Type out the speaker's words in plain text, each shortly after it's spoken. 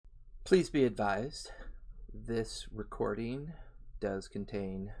Please be advised, this recording does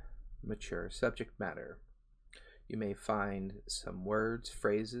contain mature subject matter. You may find some words,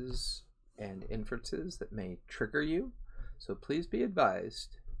 phrases, and inferences that may trigger you, so please be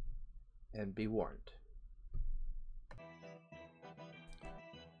advised and be warned.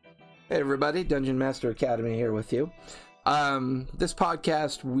 Hey everybody, Dungeon Master Academy here with you. This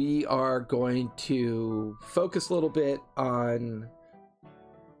podcast, we are going to focus a little bit on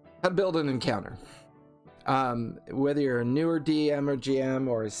how to build an encounter. Whether you're a newer DM or GM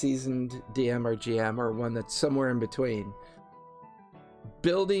or a seasoned DM or GM or one that's somewhere in between,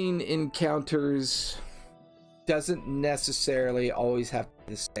 building encounters doesn't necessarily always have to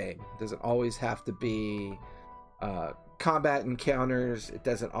be the same. It doesn't always have to be combat encounters. It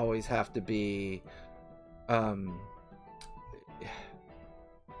doesn't always have to be I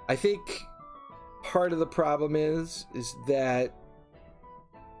think part of the problem is that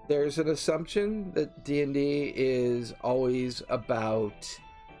there's an assumption that D&D is always about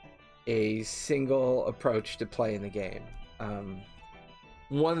a single approach to playing the game.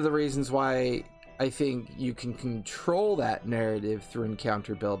 One of the reasons why I think you can control that narrative through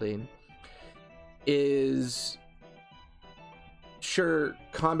encounter building is, sure,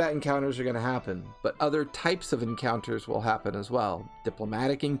 combat encounters are going to happen, but other types of encounters will happen as well.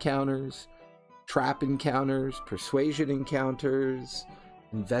 Diplomatic encounters, trap encounters, persuasion encounters,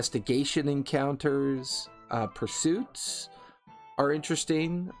 investigation encounters, pursuits are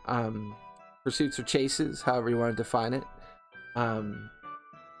interesting. Pursuits or chases, however you want to define it.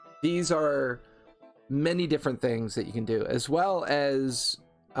 These are many different things that you can do, as well as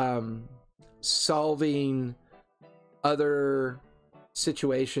solving other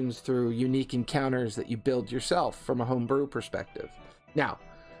situations through unique encounters that you build yourself from a homebrew perspective. Now,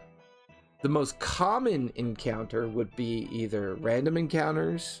 the most common encounter would be either random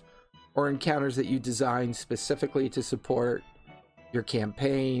encounters or encounters that you design specifically to support your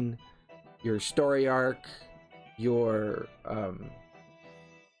campaign, your story arc, your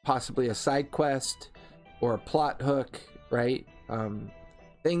possibly a side quest or a plot hook, right?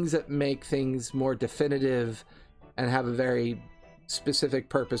 Things that make things more definitive and have a very specific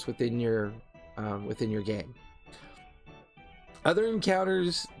purpose within your game. Other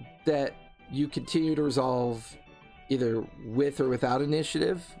encounters that you continue to resolve either with or without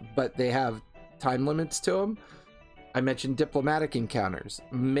initiative, but they have time limits to them. I mentioned diplomatic encounters.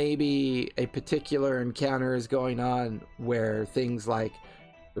 Maybe a particular encounter is going on where things like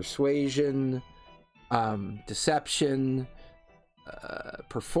persuasion, deception,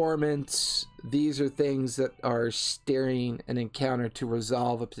 performance, these are things that are steering an encounter to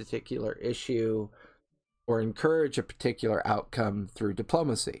resolve a particular issue or encourage a particular outcome through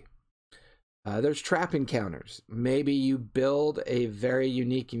diplomacy. There's trap encounters. Maybe you build a very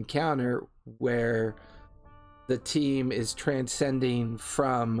unique encounter where the team is transcending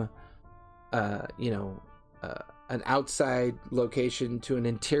from an outside location to an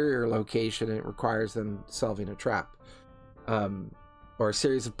interior location, and it requires them solving a trap. Or a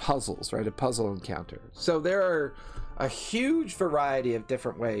series of puzzles, right? A puzzle encounter. So there are a huge variety of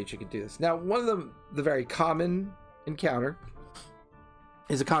different ways you can do this. Now, one of the very common encounter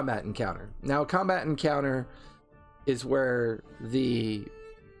is a combat encounter. Now, a combat encounter is where a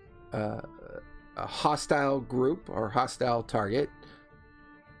hostile group or hostile target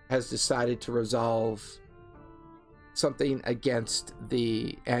has decided to resolve something against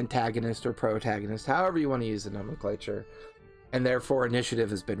the antagonist or protagonist, however you want to use the nomenclature, and therefore initiative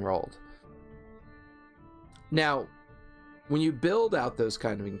has been rolled. Now, when you build out those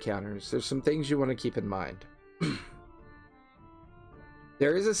kind of encounters, there's some things you want to keep in mind.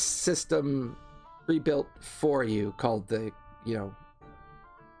 There is a system pre-built for you called the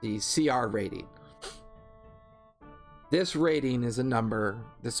CR rating. This rating is a number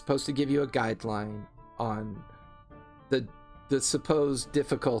that's supposed to give you a guideline on the supposed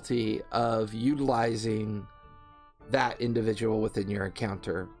difficulty of utilizing that individual within your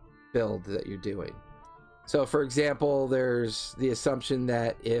encounter build that you're doing. So, for example, there's the assumption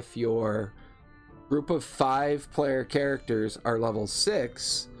that if your group of 5 player characters are level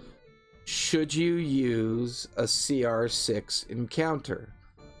 6, should you use a CR6 encounter?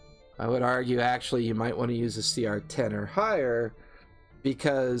 I would argue actually you might want to use a CR10 or higher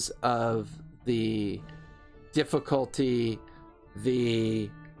because of the difficulty, the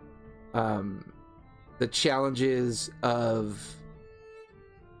challenges of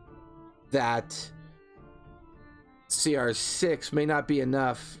that. CR6 may not be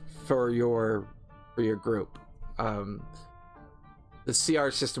enough for your group. The CR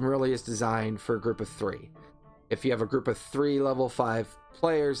system really is designed for a group of 3. If you have a group of 3 level 5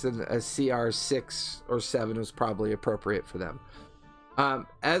 players, then a CR 6 or 7 is probably appropriate for them.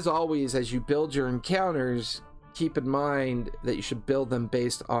 As always, as you build your encounters, keep in mind that you should build them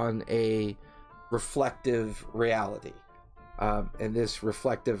based on a reflective reality. And this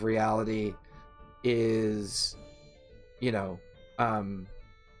reflective reality is,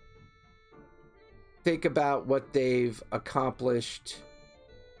 think about what they've accomplished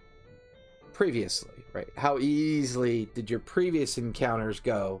previously, right? How easily did your previous encounters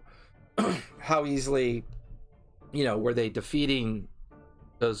go? How easily, were they defeating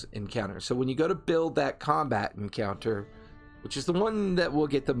those encounters? So when you go to build that combat encounter, which is the one that will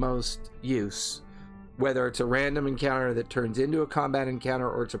get the most use, whether it's a random encounter that turns into a combat encounter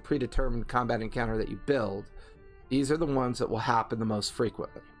or it's a predetermined combat encounter that you build, these are the ones that will happen the most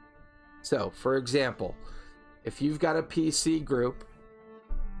frequently. So, for example, if you've got a PC group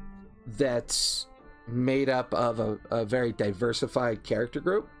that's made up of a very diversified character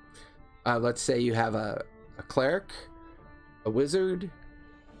group, let's say you have a cleric, a wizard,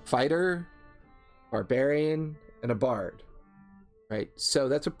 fighter, barbarian, and a bard, right? So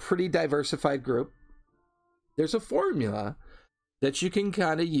that's a pretty diversified group. There's a formula that you can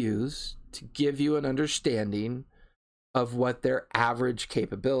kind of use to give you an understanding of what their average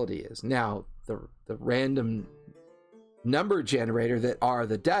capability is. Now, the random number generator that are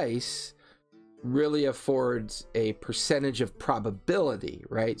the dice really affords a percentage of probability,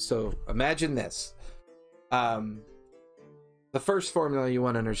 right? So imagine this. The first formula you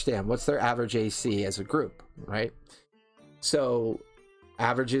want to understand, what's their average AC as a group, right? So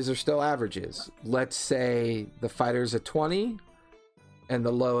averages are still averages. Let's say the fighter's a 20 and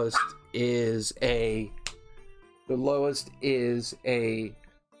the lowest is a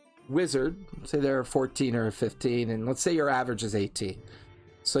wizard. Say they're a 14 or a 15, and let's say your average is 18.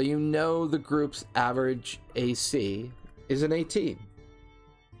 So the group's average AC is an 18.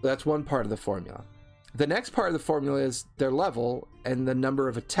 That's one part of the formula. The next part of the formula is their level and the number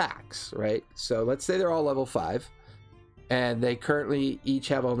of attacks, right? So let's say they're all level 5, and they currently each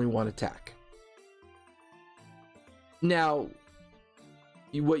have only one attack. Now,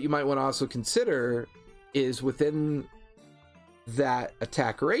 what you might want to also consider is within that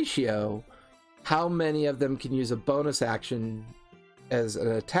attack ratio, how many of them can use a bonus action as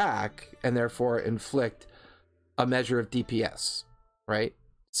an attack and therefore inflict a measure of DPS, right?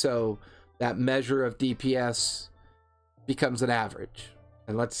 So that measure of DPS becomes an average.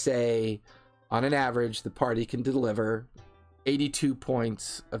 And let's say on an average, the party can deliver 82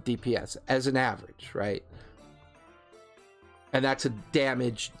 points of DPS as an average, right? And that's a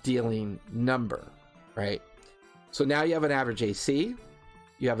damage dealing number, right? So now you have an average AC,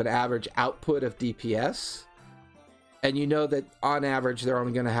 you have an average output of DPS, and you know that on average they're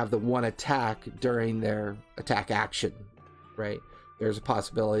only going to have the one attack during their attack action, right? There's a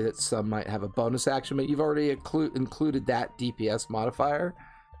possibility that some might have a bonus action, but you've already included that DPS modifier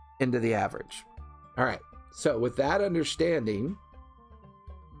into the average. All right, so with that understanding,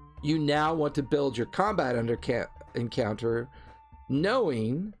 you now want to build your combat encounter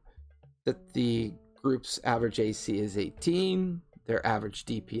knowing that the group's average AC is 18, their average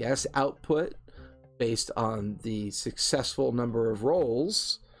DPS output based on the successful number of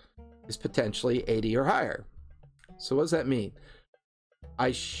rolls is potentially 80 or higher. So what does that mean?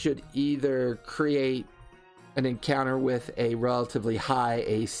 I should either create an encounter with a relatively high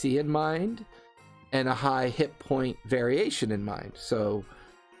AC in mind and a high hit point variation in mind. So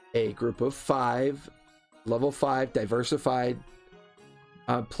a group of 5, level 5 diversified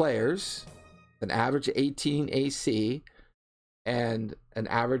players, an average 18 AC and an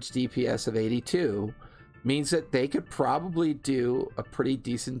average DPS of 82 means that they could probably do a pretty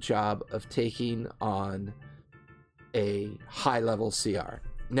decent job of taking on a high level CR.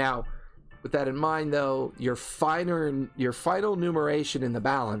 Now, with that in mind though, your final numeration in the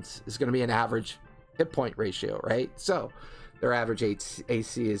balance is going to be an average hit point ratio, right? So their average AC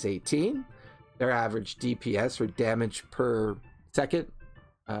is 18, their average DPS or damage per second,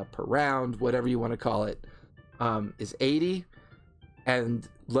 per round, whatever you want to call it, is 80, and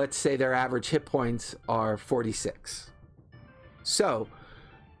let's say their average hit points are 46. So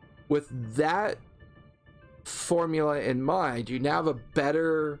with that formula in mind, you now have a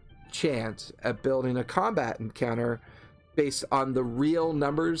better chance at building a combat encounter based on the real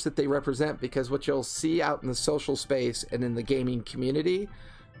numbers that they represent, because what you'll see out in the social space and in the gaming community,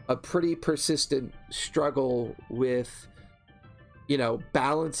 a pretty persistent struggle with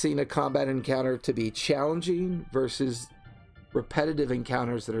balancing a combat encounter to be challenging versus repetitive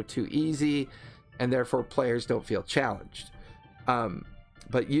encounters that are too easy and therefore players don't feel challenged.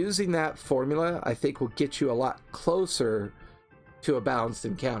 But using that formula, I think, will get you a lot closer to a balanced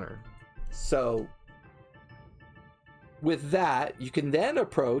encounter. So with that, you can then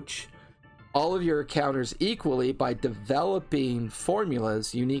approach all of your encounters equally by developing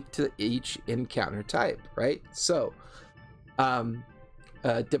formulas unique to each encounter type, right? So,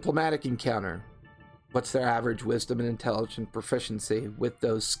 a diplomatic encounter, what's their average wisdom and intelligence proficiency with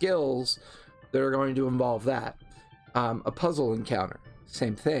those skills that are going to involve that? A puzzle encounter,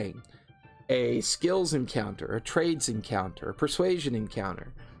 same thing. A skills encounter, a trades encounter, a persuasion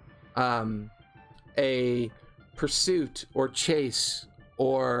encounter, a pursuit or chase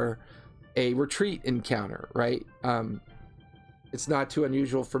or a retreat encounter, right? It's not too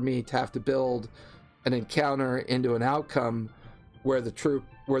unusual for me to have to build an encounter into an outcome where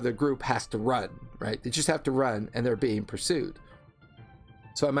the group has to run, right? They just have to run and they're being pursued.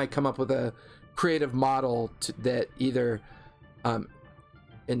 So I might come up with a creative model that either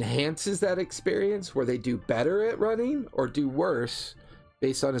enhances that experience where they do better at running or do worse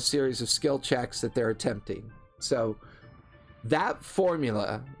based on a series of skill checks that they're attempting. So that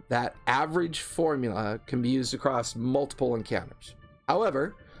formula, that average formula, can be used across multiple encounters.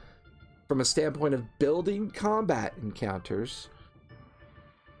 However, from a standpoint of building combat encounters,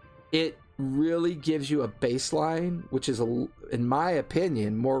 it really gives you a baseline, which is, in my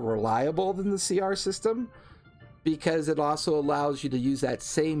opinion, more reliable than the CR system, because it also allows you to use that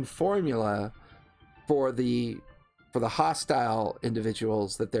same formula for the hostile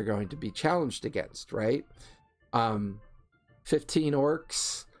individuals that they're going to be challenged against, right? 15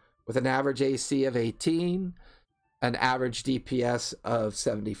 orcs with an average AC of 18, an average DPS of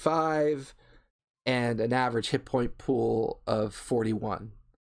 75, and an average hit point pool of 41.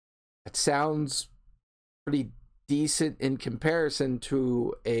 That sounds pretty decent in comparison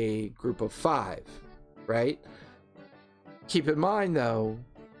to a group of 5, right? Keep in mind, though,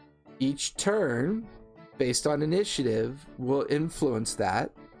 each turn, based on initiative, will influence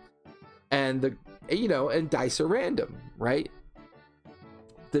that, and and dice are random, right?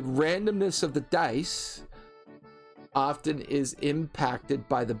 The randomness of the dice often is impacted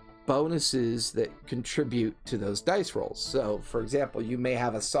by the bonuses that contribute to those dice rolls. So, for example, you may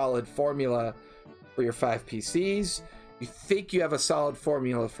have a solid formula for your 5 PCs. You think you have a solid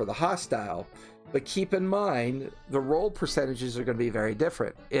formula for the hostile, but keep in mind the roll percentages are going to be very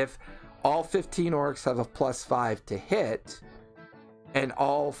different. If all 15 orcs have a +5 to hit, and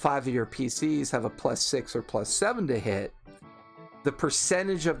all 5 of your PCs have a +6 or +7 to hit, the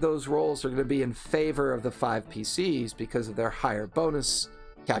percentage of those rolls are going to be in favor of the 5 PCs because of their higher bonus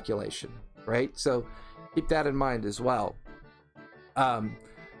calculation, right? So keep that in mind as well.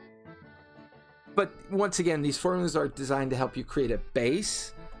 But once again, these formulas are designed to help you create a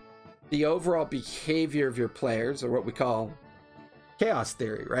base. The overall behavior of your players, or what we call chaos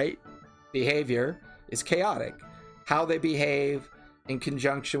theory, right? Behavior is chaotic. How they behave in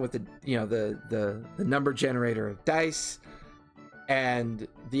conjunction with the number generator of dice, and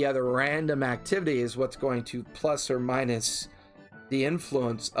the other random activity is what's going to plus or minus the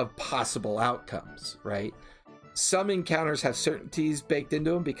influence of possible outcomes, right? Some encounters have certainties baked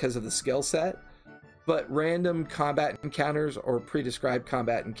into them because of the skill set, but random combat encounters or pre-described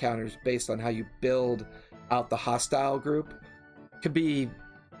combat encounters based on how you build out the hostile group could be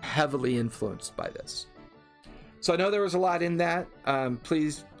heavily influenced by this. So I know there was a lot in that.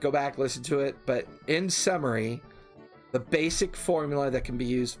 Please go back, listen to it. But in summary, the basic formula that can be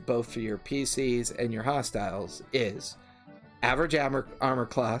used both for your PCs and your hostiles is average armor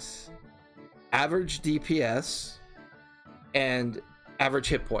class, average DPS, and average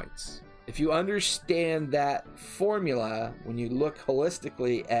hit points. If you understand that formula, when you look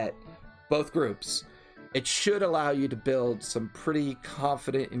holistically at both groups, it should allow you to build some pretty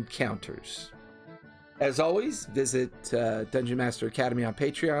confident encounters. As always, visit Dungeon Master Academy on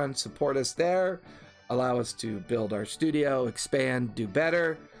Patreon, support us there, allow us to build our studio, expand, do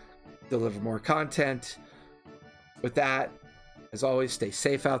better, deliver more content. With that, as always, stay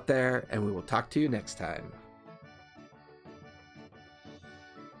safe out there, and we will talk to you next time.